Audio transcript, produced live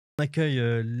On accueille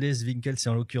les Svinkels et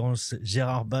en l'occurrence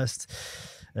Gerard, Baste.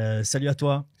 Salut à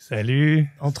toi. Salut.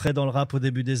 Entré dans le rap au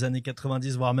début des années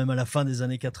 90, voire même à la fin des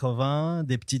années 80,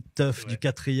 des petites teufs du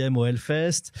 4e au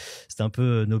Hellfest. C'était un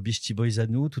peu nos Beastie Boys à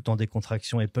nous, tout en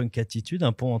décontraction et punk attitude,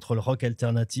 un pont entre le rock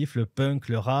alternatif, le punk,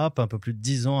 le rap, un peu plus de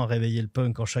 10 ans à réveiller le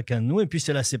punk en chacun de nous, et puis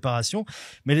c'est la séparation.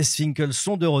 Mais les Svinkels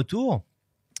sont de retour.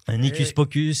 Nicus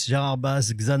Pocus, Gerard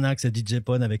Basse, Xanax et DJ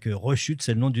Pone avec Rechute,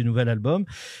 c'est le nom du nouvel album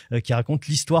qui raconte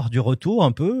l'histoire du retour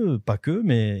un peu, pas que,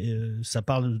 mais ça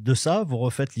parle de ça. Vous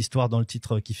refaites l'histoire dans le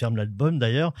titre qui ferme l'album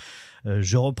d'ailleurs.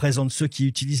 Je représente ceux qui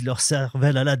utilisent leur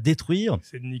cervelle à la détruire.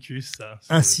 C'est de Nicus, ça.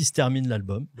 Ainsi se termine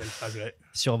l'album. Belle phrase, ouais.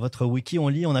 Sur votre wiki, on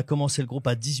lit, on a commencé le groupe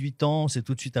à 18 ans, on s'est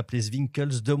tout de suite appelé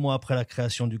Svinkels. 2 mois après la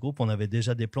création du groupe, on avait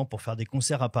déjà des plans pour faire des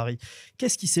concerts à Paris.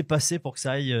 Qu'est-ce qui s'est passé pour que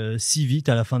ça aille si vite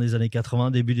à la fin des années 80,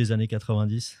 début des années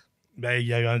 90? Ben, il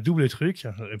y a eu un double truc.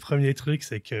 Le premier truc,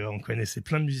 c'est qu'on connaissait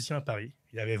plein de musiciens à Paris.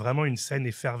 Il y avait vraiment une scène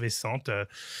effervescente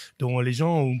dont les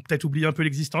gens ont peut-être oublié un peu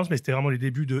l'existence, mais c'était vraiment les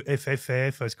débuts de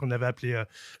FFF, ce qu'on avait appelé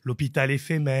l'hôpital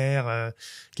éphémère.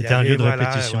 Qui était un lieu de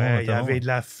répétition. Ouais, il y avait de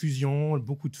la fusion,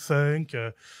 beaucoup de funk,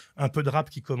 un peu de rap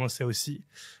qui commençait aussi.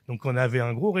 Donc on avait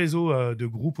un gros réseau de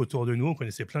groupes autour de nous, on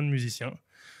connaissait plein de musiciens,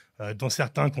 dont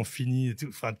certains qui ont fini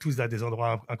tous à des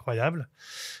endroits incroyables.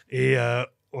 Et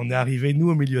on est arrivé, nous,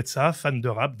 au milieu de ça, fans de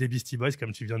rap, des Beastie Boys,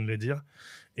 comme tu viens de le dire.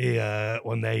 Et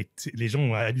les gens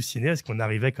ont halluciné parce qu'on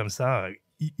arrivait comme ça,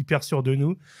 hyper sûr de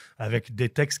nous, avec des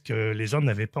textes que les gens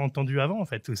n'avaient pas entendus avant, en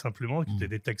fait, tout simplement. C'était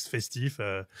des textes festifs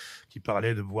qui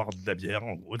parlaient de boire de la bière,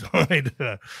 en gros, et de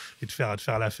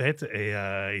faire la fête. Et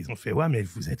ils ont fait « Ouais, mais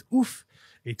vous êtes ouf !»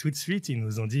 Et tout de suite, ils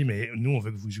nous ont dit « Mais nous, on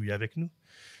veut que vous jouiez avec nous. »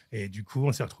 Et du coup,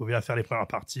 on s'est retrouvés à faire les premières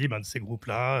parties de ces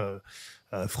groupes-là.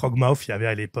 Frogmouth, il y avait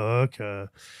à l'époque.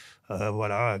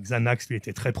 Voilà, Xanax, lui,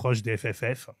 était très proche des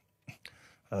FFF.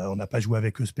 On n'a pas joué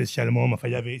avec eux spécialement, mais enfin,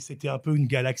 c'était un peu une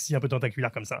galaxie un peu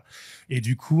tentaculaire comme ça. Et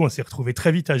du coup, on s'est retrouvés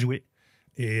très vite à jouer.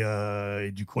 Et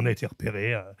du coup, on a été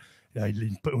repérés à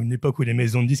une époque où les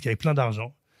maisons de disques avaient plein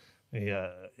d'argent. Et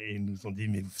ils nous ont dit,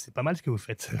 mais c'est pas mal ce que vous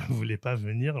faites. Vous voulez pas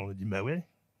venir? On a dit, bah ouais.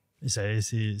 Et ça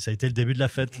a été le début de la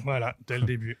fête. Voilà, dès le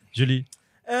début. Julie.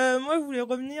 Moi, je voulais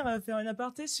revenir faire une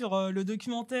aparté sur le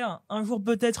documentaire Un jour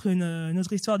peut-être une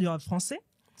autre histoire du rap français,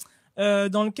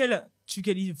 dans lequel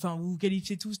vous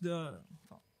qualifiez tous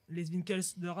les Svinkels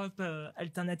de rap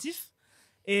alternatif.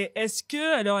 Et est-ce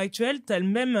que à l'heure actuelle, tu as le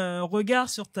même regard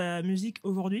sur ta musique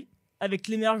aujourd'hui, avec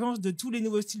l'émergence de tous les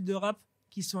nouveaux styles de rap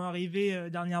qui sont arrivés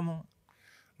dernièrement?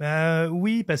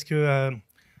 Oui, parce que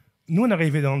nous, on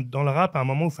arrivait dans le rap à un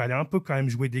moment où il fallait un peu quand même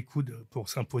jouer des coudes pour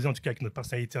s'imposer, en tout cas avec notre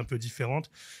personnalité un peu différente.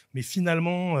 Mais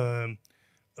finalement,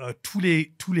 tous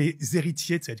les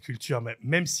héritiers de cette culture,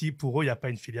 même si pour eux, il n'y a pas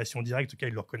une filiation directe, en tout cas, ils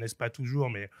ne le reconnaissent pas toujours,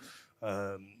 mais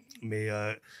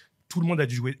tout le monde a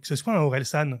dû jouer. Que ce soit un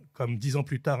Orelsan, comme 10 ans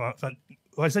plus tard. Enfin,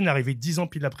 Orelsan est arrivé 10 ans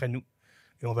pile après nous.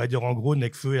 Et on va dire, en gros,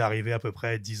 Nekfeu est arrivé à peu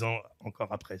près 10 ans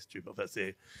encore après, si tu veux. Enfin,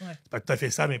 c'est pas tout à fait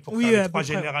ça, mais pour faire 3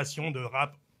 générations de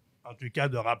rap, en tout cas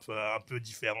de rap un peu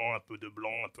différent, un peu de blanc,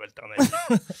 un peu alternatif.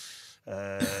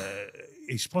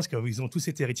 Et je pense qu'ils ont tous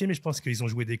été héritiers, mais je pense qu'ils ont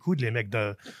joué des coudes, les mecs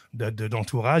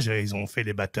d'entourage, ils ont fait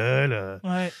les battles.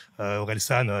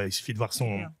 Orelsan, il suffit de voir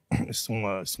son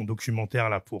documentaire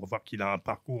là pour voir qu'il a un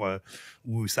parcours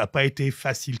où ça n'a pas été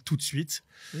facile tout de suite.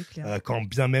 Quand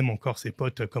bien même encore ses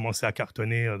potes commençaient à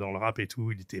cartonner dans le rap et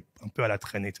tout, il était un peu à la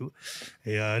traîne et tout.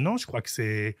 Et non, je crois que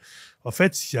c'est... En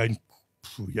fait, il y a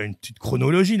une petite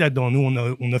chronologie là-dedans.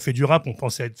 Nous, on a fait du rap, on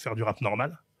pensait faire du rap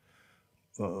normal.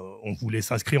 On voulait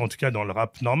s'inscrire en tout cas dans le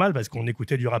rap normal parce qu'on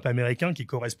écoutait du rap américain qui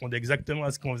correspondait exactement à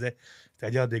ce qu'on faisait.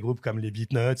 C'est-à-dire des groupes comme les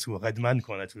Beatnuts ou Redman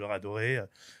qu'on a toujours adoré.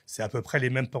 C'est à peu près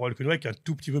les mêmes paroles que nous avec un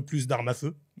tout petit peu plus d'armes à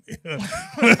feu.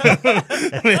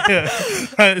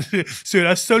 C'est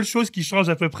la seule chose qui change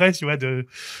à peu près, tu vois, de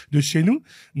chez nous.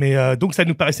 Mais donc ça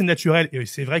nous paraissait naturel. Et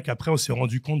c'est vrai qu'après on s'est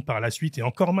rendu compte par la suite et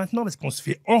encore maintenant parce qu'on se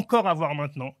fait encore avoir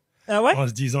maintenant. Ah ouais? En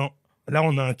se disant, là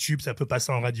on a un tube, ça peut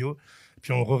passer en radio.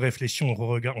 Puis on réfléchit, on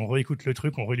regarde, on réécoute le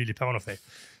truc, on relit les paroles, on fait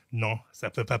non, ça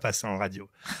peut pas passer en radio.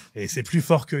 Et c'est plus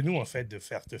fort que nous en fait de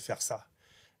faire ça.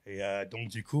 Et donc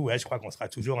du coup, ouais, je crois qu'on sera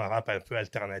toujours un rap un peu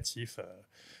alternatif.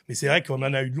 Mais c'est vrai qu'on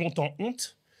en a eu longtemps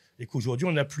honte et qu'aujourd'hui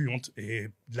on n'a plus honte. Et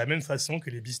de la même façon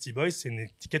que les Beastie Boys, c'est une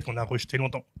étiquette qu'on a rejetée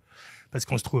longtemps parce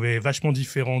qu'on se trouvait vachement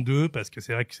différent d'eux, parce que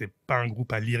c'est vrai que c'est pas un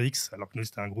groupe à lyrics, alors que nous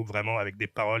c'était un groupe vraiment avec des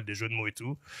paroles, des jeux de mots et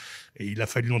tout. Et il a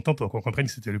fallu longtemps pour qu'on comprenne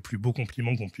que c'était le plus beau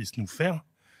compliment qu'on puisse nous faire.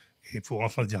 Et pour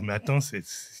enfin se dire, mais attends,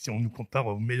 si on nous compare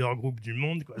au meilleur groupe du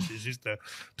monde, quoi, c'est juste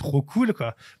trop cool,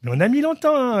 quoi. Mais on a mis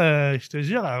longtemps, je te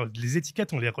jure, alors, les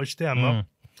étiquettes, on les rejetait à mort.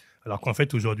 Alors qu'en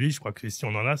fait, aujourd'hui, je crois que si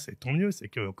on en a, c'est tant mieux, c'est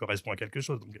qu'on correspond à quelque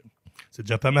chose. Donc, c'est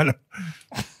déjà pas mal.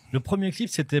 Le premier clip,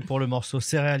 c'était pour le morceau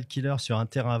Serial Killer sur un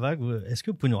terrain vague. Est-ce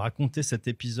que vous pouvez nous raconter cet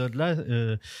épisode-là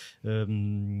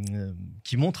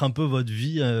qui montre un peu votre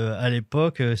vie à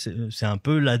l'époque? C'est un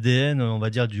peu l'ADN, on va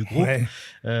dire, du groupe. Ouais.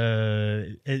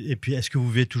 Et puis, est-ce que vous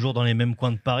vivez toujours dans les mêmes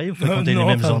coins de Paris? Vous fréquentez les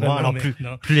mêmes pas endroits? vraiment,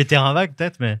 Alors, plus les terrains vagues,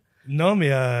 peut-être, mais... Non, mais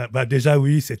déjà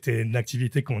oui, c'était une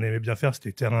activité qu'on aimait bien faire.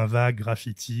 C'était terrain vague,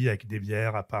 graffiti, avec des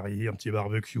bières à Paris, un petit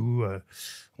barbecue.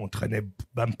 On traînait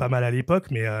pas mal à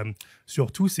l'époque, mais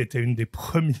surtout c'était une des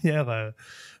premières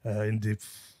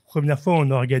fois où on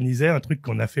organisait un truc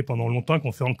qu'on a fait pendant longtemps,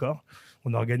 qu'on fait encore.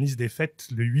 On organise des fêtes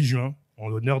le 8 juin en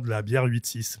l'honneur de la bière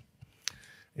 8-6.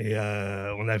 Et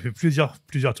on a fait plusieurs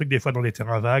trucs, des fois dans des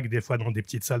terrains vagues, des fois dans des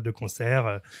petites salles de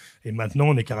concert. Et maintenant,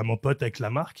 on est carrément potes avec la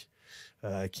marque.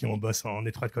 Qui on bosse en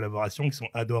étroite collaboration, qui sont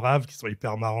adorables, qui sont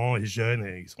hyper marrants et jeunes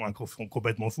et qui sont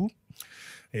complètement fous.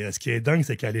 Et ce qui est dingue,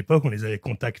 c'est qu'à l'époque, on les avait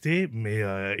contactés, mais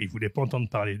ils voulaient pas entendre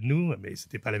parler de nous, mais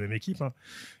c'était pas la même équipe. Hein.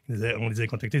 On les avait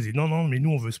contactés, ils disaient non, mais nous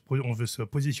on veut se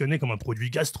positionner comme un produit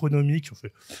gastronomique. On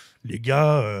fait, les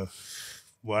gars,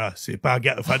 voilà, c'est pas,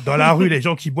 enfin dans la rue, les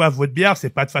gens qui boivent votre bière, c'est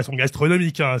pas de façon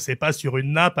gastronomique, hein, c'est pas sur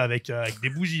une nappe avec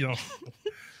des bougies. Hein.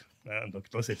 Donc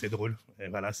c'était drôle. Et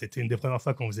voilà, c'était une des premières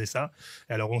fois qu'on faisait ça.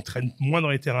 Et alors on traîne moins dans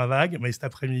les terrains vagues, mais cet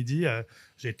après-midi,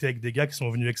 j'étais avec des gars qui sont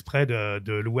venus exprès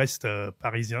de l'ouest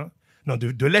parisien, non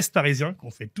de l'est parisien,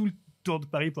 qu'on fait tout le tour de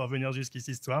Paris pour venir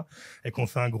jusqu'ici ce soir, et qu'on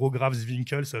fait un gros grave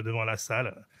Svinkels devant la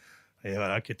salle. Et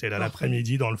voilà, qui était là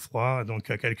l'après-midi dans le froid.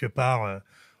 Donc quelque part,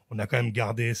 on a quand même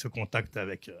gardé ce contact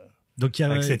avec. Donc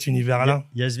avec cet univers-là.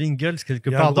 Il y a Svinkels quelque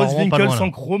part dans le Svinkels en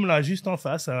chrome là, juste en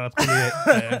face.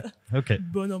 Après Ok.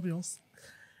 Bonne ambiance.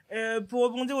 Pour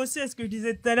rebondir aussi à ce que je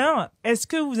disais tout à l'heure, est-ce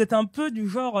que vous êtes un peu du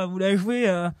genre, vous l'avez joué,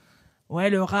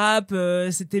 le rap,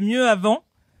 c'était mieux avant,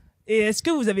 et est-ce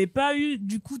que vous avez pas eu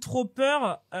du coup trop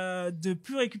peur de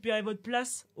plus récupérer votre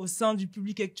place au sein du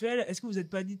public actuel? Est-ce que vous n'êtes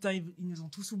pas dit, ils nous ont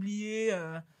tous oubliés?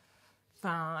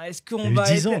 Enfin, est-ce qu'on va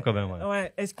 10 ans quand même.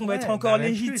 Ouais. Est-ce qu'on va être encore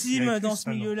légitime dans ce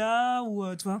milieu-là ou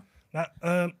toi?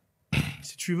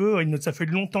 Si tu veux, ça fait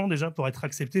longtemps déjà pour être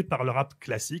accepté par le rap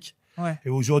classique. Ouais. Et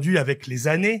aujourd'hui, avec les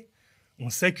années,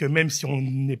 on sait que même si on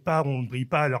ne brille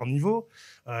pas à leur niveau,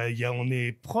 on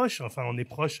est proche. Enfin, on est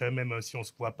proche même si on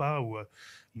se voit pas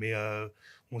mais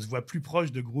on se voit plus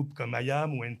proche de groupes comme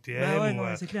IAM ou NTM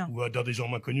ou dans des gens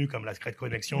moins connus comme la Secret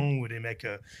Connection ou des mecs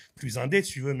plus indés,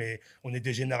 si tu veux, mais on est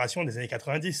des générations des années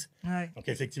 90. Ouais. Donc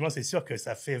effectivement, c'est sûr que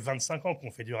ça fait 25 ans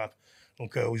qu'on fait du rap.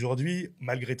 Donc aujourd'hui,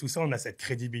 malgré tout ça, on a cette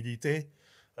crédibilité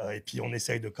et puis on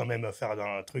essaye de quand même faire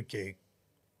un truc qui est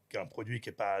un produit qui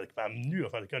est pas nul.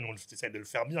 Enfin, en tout cas, nous, on essaie de le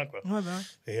faire bien, quoi. Ouais, bah.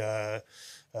 Et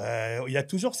il y a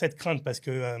toujours cette crainte parce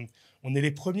que on est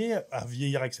les premiers à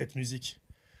vieillir avec cette musique.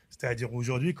 C'est-à-dire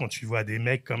aujourd'hui, quand tu vois des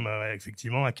mecs comme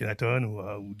effectivement Akhenaton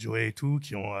ou Joey et tout,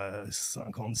 qui ont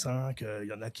 55, il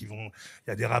y en a qui vont... Il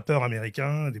y a des rappeurs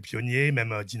américains, des pionniers,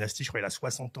 même Dynasty, je crois, il a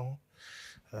 60 ans.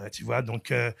 Tu vois,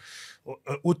 donc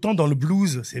autant dans le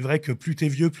blues, c'est vrai que plus t'es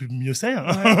vieux, plus mieux c'est.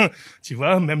 Hein. Ouais. Tu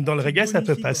vois, même dans le reggae, ça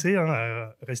peut passer. Hein.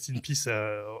 Rest in peace,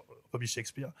 Robbie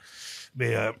Shakespeare.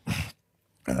 Mais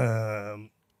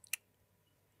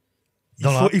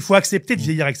il faut accepter de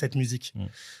vieillir avec cette musique.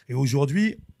 Et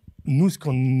aujourd'hui, nous, ce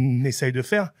qu'on essaye de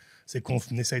faire, c'est qu'on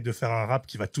essaye de faire un rap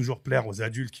qui va toujours plaire aux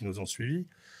adultes qui nous ont suivis.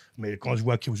 Mais quand je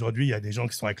vois qu'aujourd'hui, il y a des gens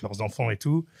qui sont avec leurs enfants et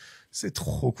tout, c'est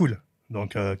trop cool.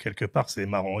 Donc, quelque part, c'est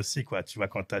marrant aussi, quoi. Tu vois,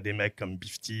 quand t'as des mecs comme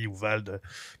Bifty ou Vald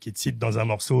qui te citent dans un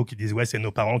morceau, qui disent, ouais, c'est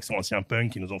nos parents qui sont anciens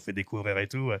punks, qui nous ont fait découvrir et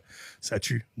tout, ça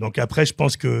tue. Donc après, je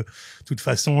pense que, de toute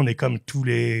façon, on est comme tous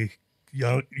les... Il y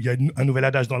a un nouvel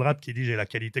adage dans le rap qui dit, j'ai la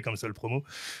qualité comme seule promo.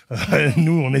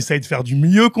 Nous, on essaye de faire du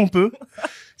mieux qu'on peut.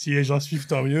 Si les gens suivent,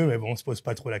 tant mieux, mais bon, on se pose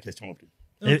pas trop la question non plus.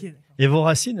 Et vos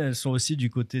racines, elles sont aussi du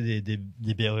côté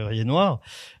des berruriers noirs.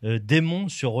 Démon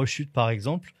sur Rechute, par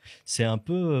exemple, c'est un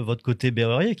peu votre côté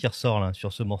berrurier qui ressort là,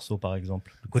 sur ce morceau, par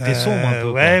exemple. Le côté sombre un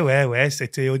peu.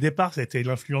 Ouais. Au départ, c'était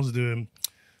l'influence du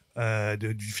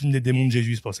film des démons de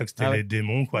Jésus. C'est pour ça que c'était les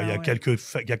démons, quoi. Il y a quelques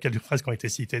phrases qui ont été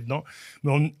citées dedans.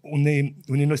 Mais on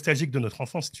est nostalgique de notre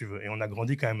enfance, si tu veux. Et on a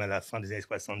grandi quand même à la fin des années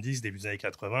 70, début des années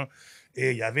 80.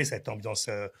 Et il y avait cette ambiance,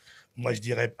 moi, je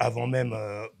dirais, avant même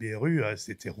BRU,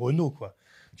 c'était Renault, quoi.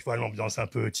 Tu vois, l'ambiance un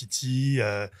peu Titi,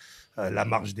 la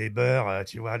marche des beurs,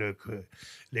 tu vois,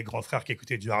 les grands frères qui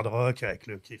écoutaient du hard rock avec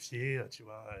le kéfier, tu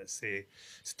vois.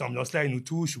 Cette ambiance-là, elle nous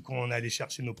touche. Ou quand on allait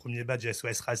chercher nos premiers badges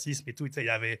SOS Racisme et tout, il y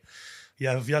avait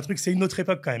un truc, c'est une autre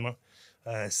époque quand même.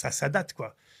 Hein. Ça date,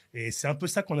 quoi. Et c'est un peu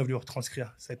ça qu'on a voulu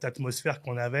retranscrire, cette atmosphère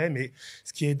qu'on avait. Mais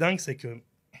ce qui est dingue, c'est que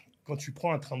quand tu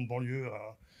prends un train de banlieue,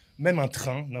 même un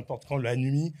train, n'importe quand, la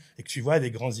nuit, et que tu vois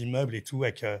des grands immeubles et tout,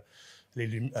 avec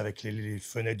les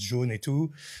fenêtres jaunes et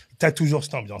tout, t'as toujours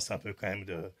cette ambiance un peu quand même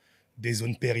des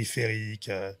zones périphériques,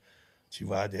 tu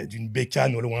vois, d'une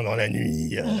bécane au loin dans la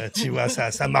nuit, tu vois,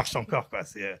 ça marche encore, quoi.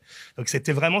 Donc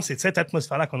c'était vraiment cette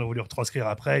atmosphère-là qu'on a voulu retranscrire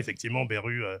après. Effectivement,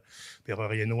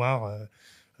 Berrurier Noir,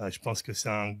 je pense que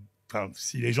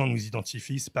si les gens nous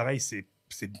identifient, c'est pareil, c'est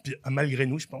malgré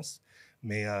nous, je pense.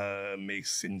 Mais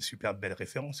c'est une super belle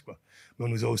référence, quoi. Mais on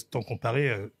nous a autant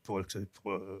comparé pour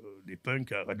les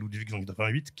punks à Red Ludwig en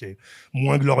 88, qui est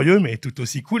moins glorieux, mais tout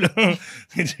aussi cool.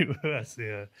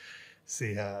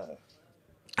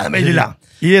 Ah, mais il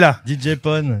est là. DJ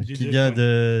Pone, qui vient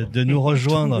de nous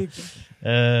rejoindre.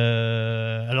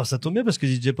 Alors ça tombe bien parce que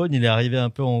DJ Pone, il est arrivé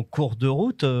un peu en cours de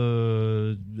route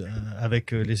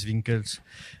avec les Svinkels.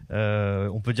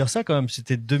 On peut dire ça quand même.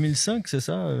 C'était 2005, c'est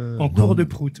ça En cours de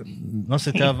prout. Non,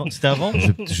 c'était avant. C'était avant. Je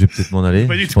vais peut-être m'en aller.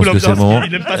 Je pense que c'est le moment.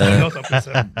 Il aime pas ça. Non,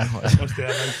 ça.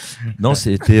 Non,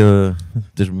 c'était.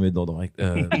 Je me mets dans direct.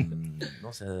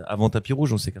 Non, c'est avant Tapis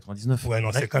Rouge, on sait 99. Ouais,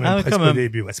 non, c'est quand même presque au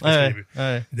début. Ouais, c'est presque au début.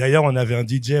 Ouais. D'ailleurs, on avait un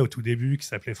DJ au tout début qui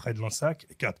s'appelait Fred Lansac,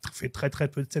 qui a fait très très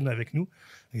peu de scènes avec nous.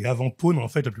 Et avant Pone, en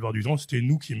fait, la plupart du temps, c'était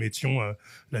nous qui mettions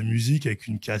la musique avec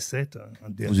une cassette, un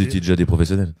DRT. Vous étiez déjà des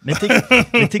professionnels. Mais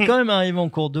t'es quand même arrivé en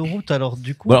cours de route, alors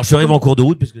du coup. Bon, alors je suis arrivé en cours de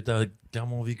route parce que t'as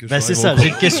clairement envie que je. C'est ça. J'ai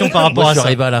une question par rapport à ça. Je suis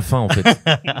arrivé à la fin, en fait.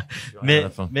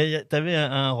 mais t'avais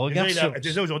un regard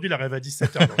déjà aujourd'hui, il arrive à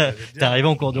 17h. T'es arrivé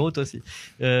en cours de route aussi.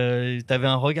 T'avais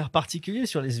un regard particulier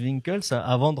sur les Svinkels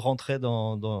avant de rentrer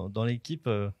dans l'équipe,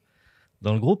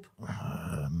 dans le groupe.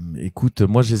 Écoute,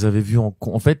 moi je les avais vus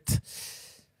en fait.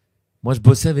 Moi, je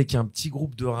bossais avec un petit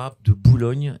groupe de rap de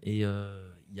Boulogne et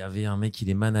il y avait un mec qui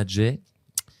les manageait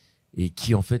et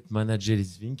qui en fait manageait les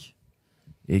Svink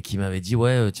et qui m'avait dit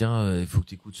ouais tiens il faut que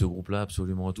tu écoutes ce groupe-là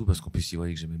absolument et tout parce qu'en plus il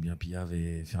voyait que j'aimais bien Piave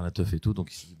et faire la teuf et tout,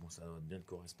 donc il s'est dit bon ça va bien te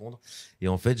correspondre. Et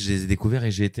en fait je les ai découverts et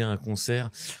j'ai été à un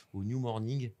concert au New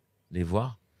Morning les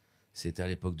voir. C'était à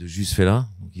l'époque de Juste fait là,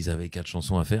 donc ils avaient 4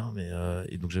 chansons à faire,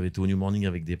 et donc j'avais été au New Morning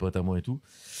avec des potes à moi et tout.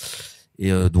 Et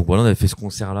donc voilà, on avait fait ce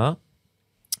concert-là.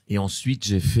 Et ensuite,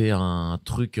 j'ai fait un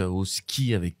truc au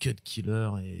ski avec Cut Killer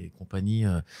et compagnie.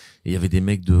 Et il y avait des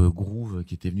mecs de Groove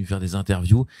qui étaient venus faire des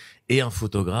interviews et un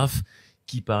photographe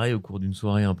qui, pareil, au cours d'une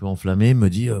soirée un peu enflammée, me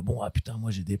dit bon, ah putain,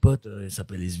 moi j'ai des potes, ils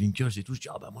s'appellent les Svinkels et tout. Je dis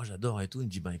ah bah moi j'adore et tout. Il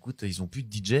me dit bah écoute, ils ont plus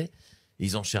de DJ et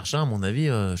ils en cherchent un. À mon avis,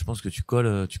 je pense que tu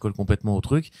colles complètement au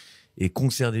truc. Et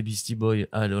concert des Beastie Boys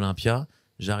à l'Olympia.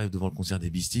 J'arrive devant le concert des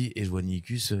Beastie et je vois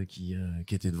Nikus qui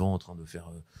était devant en train de faire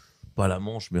pas la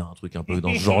manche mais un truc un peu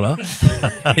dans ce genre-là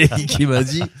et qui m'a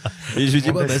dit et je lui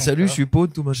dis bah salut, je suis Pone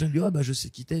tout machin. Il me dit ah bah je sais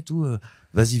qui t'es tout,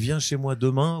 vas-y viens chez moi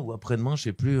demain ou après-demain, je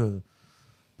sais plus,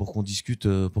 pour qu'on discute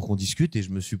et je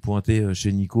me suis pointé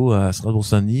chez Nico à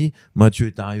Strasbourg-Saint-Denis. Mathieu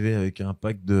est arrivé avec un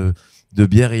pack de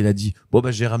bière et il a dit bon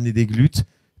bah j'ai ramené des glutes.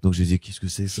 Donc j'ai dit qu'est-ce que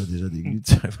c'est ça déjà des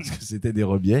glutes parce que c'était des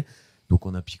rebiais. Donc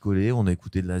on a picolé, on a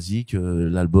écouté de la zik,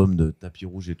 l'album de Tapis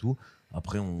Rouge et tout.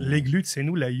 Après les glutes c'est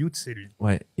nous, la youth c'est lui.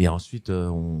 Ouais, et ensuite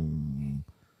on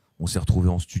s'est retrouvés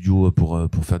en studio pour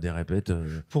faire des répètes.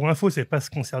 Pour info, c'est pas ce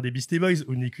concert des Beastie Boys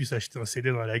où Nikus a acheté un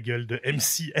CD dans la gueule de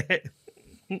MC.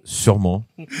 Sûrement.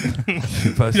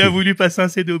 Il a voulu passer un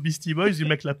CD aux Beastie Boys, le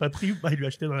mec l'a pas pris, bah il lui a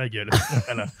acheté dans la gueule.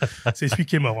 Voilà. C'est celui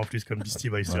qui est mort en plus comme Beastie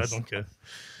Boys, là, donc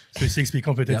ceci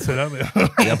expliquant peut-être cela. Mais...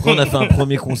 Et après, on a fait un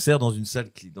premier concert dans une salle,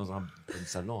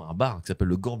 un bar qui s'appelle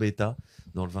le Gambetta,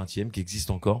 dans le 20e, qui existe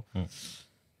encore,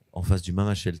 en face du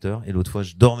Mama Shelter. Et l'autre fois,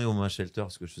 je dormais au Mama Shelter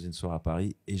parce que je faisais une soirée à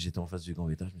Paris et j'étais en face du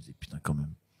Gambetta. Je me disais, putain, quand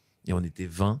même. Et on était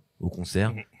 20 au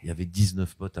concert. Il y avait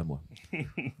 19 potes à moi.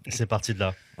 C'est parti de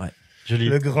là. Ouais. Joli.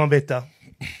 Le grand bêta.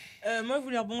 Moi, je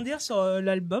voulais rebondir sur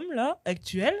l'album, là,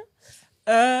 actuel.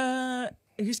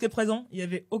 Jusqu'à présent, il n'y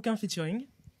avait aucun featuring.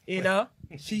 Et là,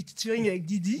 featuring avec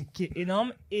Didi, qui est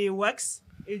énorme, et Wax.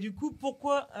 Et du coup,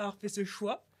 pourquoi avoir fait ce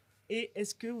choix? Et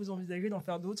est-ce que vous envisagez d'en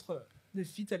faire d'autres de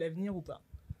feats à l'avenir ou pas?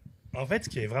 En fait, ce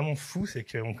qui est vraiment fou, c'est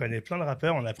qu'on connaît plein de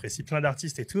rappeurs, on apprécie plein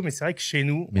d'artistes et tout, mais c'est vrai que chez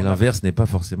nous... Mais l'inverse n'est pas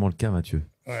forcément le cas, Mathieu.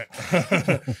 Ouais.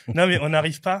 Non, mais on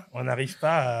n'arrive pas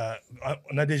à...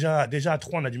 On a déjà à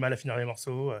 3, on a du mal à finir les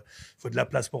morceaux, faut de la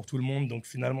place pour tout le monde, donc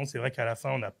finalement, c'est vrai qu'à la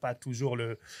fin, on n'a pas toujours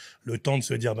le temps de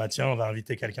se dire, bah tiens, on va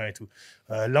inviter quelqu'un et tout.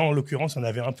 Là, en l'occurrence, on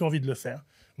avait un peu envie de le faire,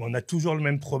 mais on a toujours le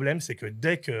même problème, c'est que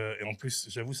et en plus,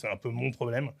 j'avoue, c'est un peu mon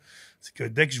problème, c'est que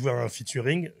dès que je vois un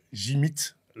featuring,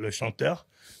 j'imite le chanteur.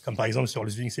 Comme par exemple sur le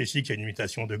Swing Sechi, qui y a une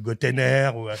imitation de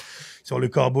Gotener, ou sur le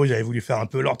Corbeau, j'avais voulu faire un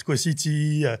peu Lord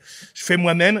City. Je fais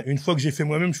moi-même. Une fois que j'ai fait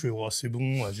moi-même, je fais oh c'est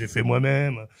bon, j'ai fait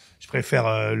moi-même. Je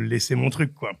préfère laisser mon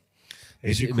truc quoi.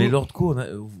 Et du coup, mais Lord Co,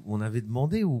 on avait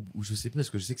demandé ou je sais pas, parce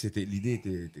que je sais que l'idée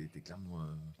était clairement.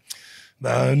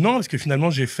 Bah non, parce que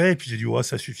finalement j'ai fait et puis j'ai dit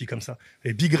ça suffit comme ça.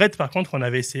 Et Big Red par contre, on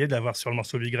avait essayé d'avoir sur le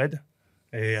morceau Big Red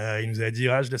et il nous a dit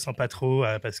je le sens pas trop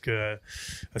parce que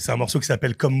c'est un morceau qui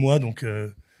s'appelle Comme moi, donc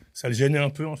ça le gênait un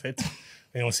peu en fait.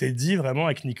 Et on s'est dit vraiment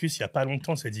avec Nikus il y a pas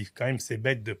longtemps, on s'est dit quand même c'est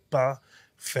bête de pas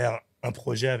faire un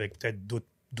projet avec peut-être d'autres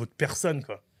personnes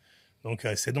quoi. Donc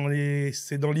c'est dans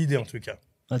l'idée en tout cas.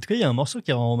 En tout cas, il y a un morceau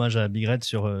qui rend hommage à Big Red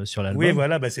sur l'album. Oui,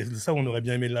 voilà, c'est ça, on aurait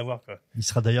bien aimé l'avoir, quoi. Il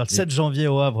sera d'ailleurs le 7 janvier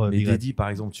au Havre, Mais Big Red. Didi, par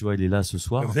exemple, tu vois, il est là ce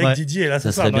soir. Vous savez que Didier est là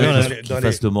ce Ça soir. serait bien qu'il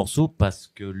fasse le morceau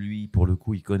parce que lui, pour le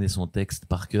coup, il connaît son texte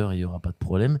par cœur et il n'y aura pas de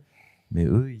problème. Mais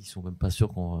eux, ils sont même pas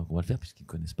sûrs qu'on va le faire puisqu'ils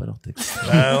connaissent pas leur texte.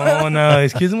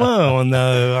 Excuse-moi, on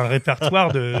a un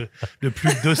répertoire de plus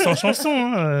de 200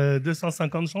 chansons,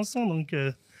 250 chansons, donc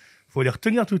faut les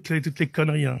retenir toutes les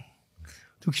conneries. Hein.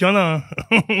 Tout qu'il y en a.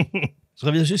 Hein. Je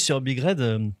reviens juste sur Big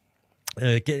Red.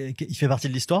 Il fait partie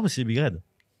de l'histoire, mais c'est Big Red.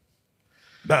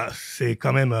 Bah, c'est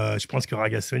quand même, je pense que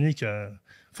Ragasonic,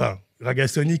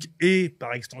 Ragasonic et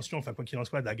par extension, quoi qu'il en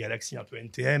soit, de la galaxie un peu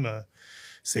NTM,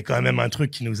 c'est quand même un truc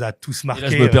qui nous a tous marqués. Et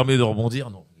là, je me permets de rebondir,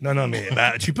 non. Non, mais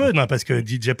tu peux, parce que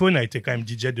DJ Pone a été quand même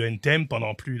DJ de NTM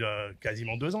pendant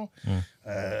quasiment 2 ans.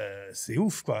 C'est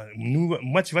ouf, quoi.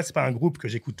 Moi, tu vois, c'est pas un groupe que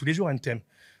j'écoute tous les jours, NTM.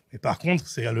 Mais par contre,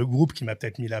 c'est le groupe qui m'a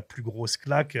peut-être mis la plus grosse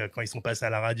claque quand ils sont passés à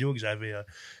la radio, que j'avais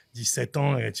 17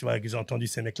 ans et tu vois que j'ai entendu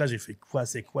ces mecs-là, j'ai fait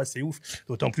c'est ouf.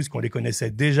 D'autant plus qu'on les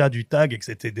connaissait déjà du tag et que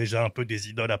c'était déjà un peu des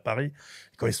idoles à Paris.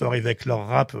 Quand ils sont arrivés avec leur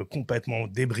rap complètement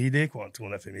débridé, quoi, tout le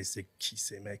monde a fait mais c'est qui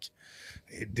ces mecs?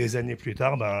 Et des années plus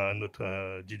tard,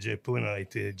 notre DJ Pone a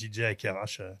été DJ avec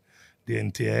RH des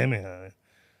NTM et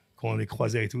quand on les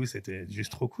croisait et tout, c'était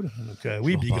juste trop cool. Donc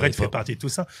oui, Big Red fait partie de tout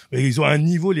ça. Mais ils ont un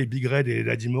niveau, les Big Red et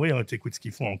la Dimori, t'écoutes ce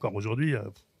qu'ils font encore aujourd'hui,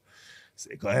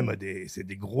 c'est quand même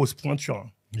des grosses pointures. Hein.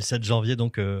 Le 7 janvier,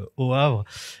 donc, au Havre.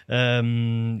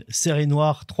 Série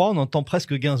Noire 3, on entend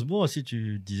presque Gainsbourg aussi.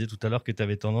 Tu disais tout à l'heure que tu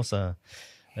avais tendance à...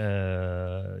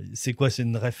 c'est quoi? C'est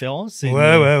une référence?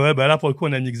 Ouais. Là, pour le coup,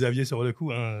 on a mis Xavier sur le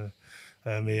coup. Hein.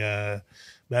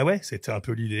 Ouais, c'était un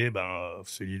peu l'idée.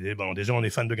 C'est l'idée. Déjà, on est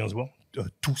fans de Gainsbourg.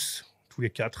 Tous les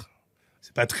 4.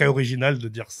 C'est pas très original de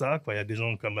dire ça, quoi. Il y a des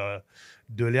gens comme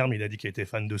Delerme, il a dit qu'il était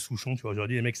fan de Souchon. Tu vois,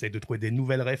 aujourd'hui, les mecs essayent de trouver des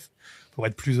nouvelles refs pour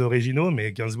être plus originaux,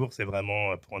 mais Gainsbourg, c'est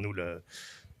vraiment pour nous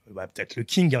peut-être le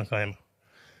king hein, quand même.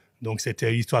 Donc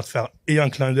c'était l'histoire de faire un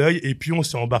clin d'œil, et puis on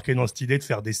s'est embarqué dans cette idée de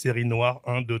faire des séries noires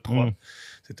 1, 2, 3.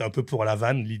 C'était un peu pour la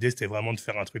vanne. L'idée, c'était vraiment de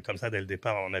faire un truc comme ça dès le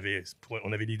départ. On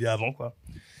avait l'idée avant, quoi.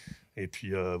 Et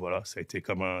puis voilà, ça a été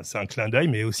c'est un clin d'œil,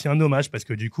 mais aussi un hommage parce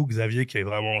que du coup Xavier, qui est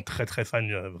vraiment très très fan,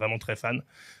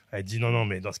 a dit non,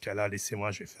 mais dans ce cas-là,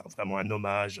 laissez-moi, je vais faire vraiment un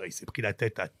hommage. Il s'est pris la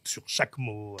tête sur chaque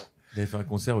mot. Il avait fait un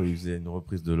concert où il faisait une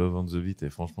reprise de Love on the Beat et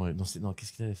franchement, non,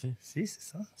 qu'est-ce qu'il avait fait? Si, c'est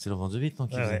ça. C'est Love on the Beat, non,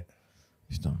 qu'il faisait. Ouais.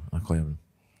 Putain, incroyable.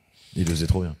 Il le faisait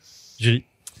trop bien. Julie,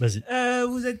 vas-y.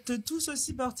 Vous êtes tous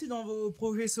aussi partis dans vos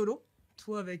projets solo.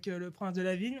 Toi avec Le Prince de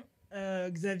la Vigne,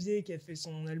 Xavier qui a fait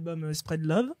son album Spread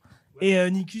Love.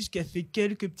 Et Nikus qui a fait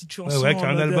quelques petites chansons. Ouais, qui a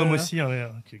un album aussi,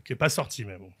 qui est pas sorti,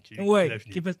 mais bon. Qui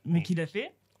l'a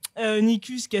fait.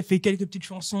 Nikus qui a fait quelques petites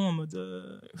chansons en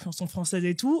mode chansons françaises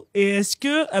et tout. Et est-ce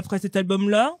que, après cet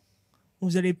album-là,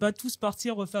 vous allez pas tous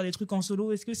partir refaire des trucs en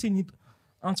solo? Est-ce que c'est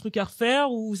un truc à refaire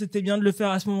ou c'était bien de le faire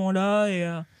à ce moment-là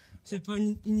et c'est pas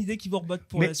une idée qui vous rebotte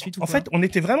pour la suite ou en pas? fait, on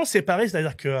était vraiment séparés,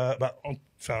 c'est-à-dire que,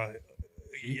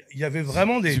 il y avait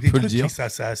vraiment des trucs qui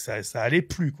ça allait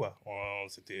plus, quoi.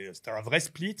 C'était un vrai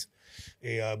split.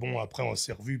 Et après, on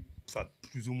s'est revus,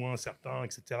 plus ou moins certains,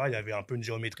 etc. Il y avait un peu une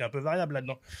géométrie un peu variable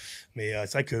là-dedans. Mais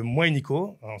c'est vrai que moi et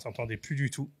Nico, on s'entendait plus du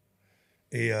tout.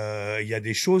 Et il y a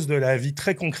des choses de la vie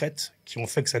très concrètes qui ont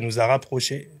fait que ça nous a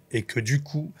rapprochés et que du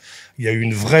coup, il y a eu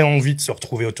une vraie envie de se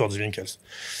retrouver autour de Svinkels.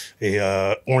 Et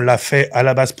on l'a fait à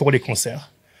la base pour les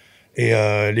concerts. Et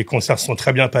les concerts sont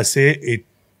très bien passés et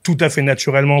tout à fait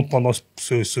naturellement pendant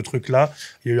ce truc-là,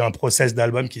 il y a eu un process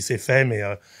d'album qui s'est fait, mais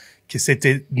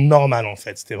c'était normal en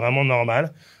fait. C'était vraiment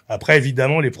normal. Après,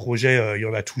 évidemment, les projets, il y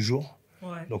en a toujours.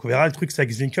 Ouais. Donc on verra. Le truc, c'est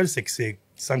avec Svinkels, c'est que c'est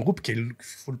un groupe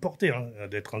faut le porter, hein,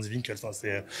 d'être un Svinkels. Hein,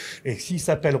 et s'il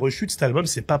s'appelle Rechute, cet album,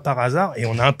 c'est pas par hasard. Et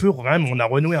on a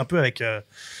renoué un peu avec.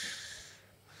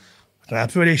 On a un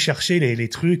peu allé chercher les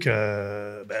trucs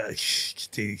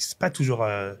c'est pas toujours.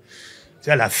 Tu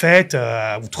sais, la fête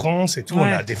à outrance et tout, ouais. On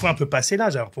a des fois un peu passé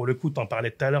l'âge. Alors pour le coup, t'en parlais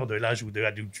tout à l'heure de l'âge ou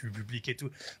du public et tout.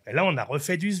 Mais là, on a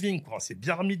refait du swing, quoi. On s'est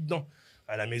bien remis dedans.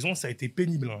 À la maison, ça a été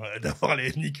pénible d'avoir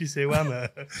les Nikus et Wham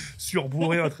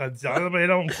surbourrés en train de dire ah non mais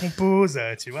là on compose,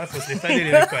 tu vois, faut se les fader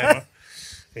les mecs quand même. Hein.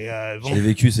 Et bon, Je l'ai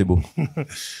vécu, c'est beau.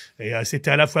 et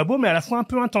c'était à la fois beau, mais à la fois un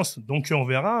peu intense. Donc on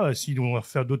verra si on va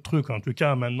faire d'autres trucs. En tout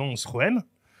cas, maintenant, on se re-aime.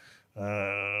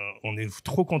 On est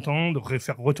trop content de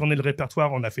retourner le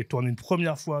répertoire. On a fait tourner une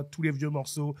première fois tous les vieux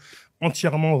morceaux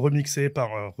entièrement remixés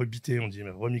rebités, on dit, mais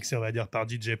remixés, on va dire, par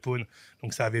DJ Pone.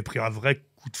 Donc ça avait pris un vrai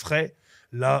coup de frais.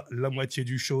 Là, la moitié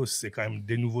du show, c'est quand même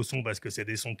des nouveaux sons parce que c'est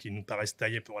des sons qui nous paraissent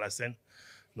taillés pour la scène.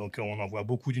 Donc on en voit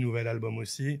beaucoup du nouvel album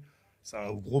aussi. C'est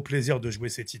un gros plaisir de jouer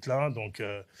ces titres-là. Donc,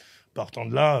 partant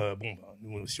de là,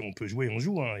 nous, si on peut jouer, on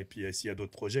joue. Hein. Et puis, s'il y a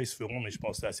d'autres projets, ils se feront, mais je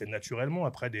pense assez naturellement.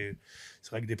 Après, c'est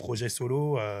vrai que des projets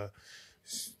solo,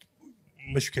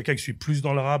 moi, je suis quelqu'un qui suis plus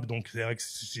dans le rap, donc c'est vrai que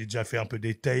j'ai déjà fait un peu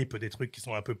des tapes, des trucs qui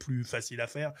sont un peu plus faciles à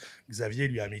faire. Xavier,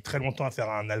 lui, a mis très longtemps à faire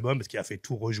un album parce qu'il a fait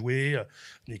tout rejouer.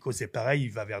 Nico, c'est pareil,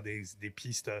 il va vers des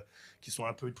pistes qui sont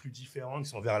un peu plus différentes, qui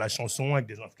sont vers la chanson, avec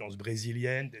des influences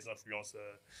brésiliennes, des influences...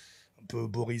 un peu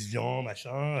Boris Vian,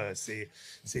 machin, c'est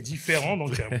différent.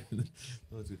 Donc,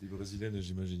 non, tu es brésilienne,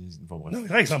 j'imagine. Enfin, bref. non, c'est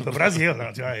vrai que c'est un peu brésilien,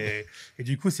 hein, tu vois, et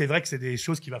du coup, c'est vrai que c'est des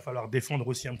choses qu'il va falloir défendre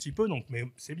aussi un petit peu. Donc, mais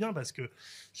c'est bien parce que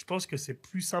je pense que c'est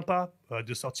plus sympa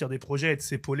de sortir des projets et de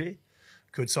s'épauler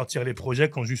que de sortir les projets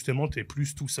quand justement tu es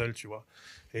plus tout seul, tu vois.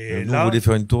 Et nous, là, on voulait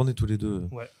faire une tournée tous les deux.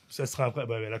 Ouais, ça sera après.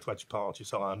 Bah, là, toi, tu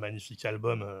sors un magnifique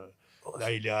album.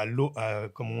 Là, il est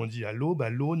comme on dit, à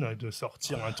l'aune de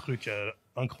sortir un truc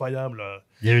incroyable.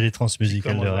 Il y a eu les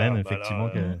transmusicales de Rennes, Bah, effectivement.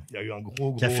 il y a eu un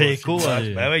gros qui a fait écho.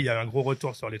 Bah ouais, il y a eu un gros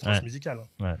retour sur les transmusicales.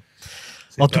 Ouais.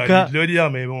 C'est En pas tout cas, envie de le dire,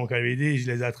 mais bon, quand il dit,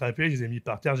 je les ai attrapés, je les ai mis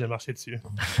par terre, j'ai marché dessus.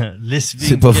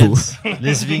 C'est pas faux.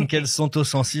 Les Svinkels sont au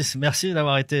 106. Merci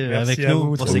d'avoir été Merci avec à nous vous,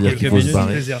 pour trop ces bien. quelques Faut se minutes.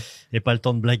 barrer. Plaisir. Et pas le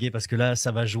temps de blaguer parce que là,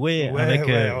 ça va jouer avec on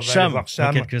va aller Cham voir dans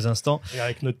Cham. quelques instants. Et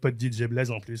avec notre pote DJ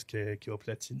Blaise en plus, qui est au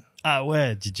platine. Ah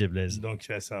ouais, DJ Blaise. Donc,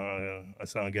 c'est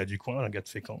un gars du coin, un gars de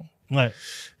Fécamp. Ouais.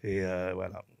 Et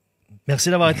voilà. Merci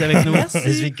d'avoir été avec nous. Merci.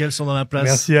 Les Svinkels sont dans la place.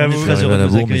 Merci à On est vous. très J'arrive heureux à la de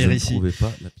vous bourre, mais je accueillir ne ici. trouvais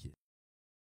pas la pièce.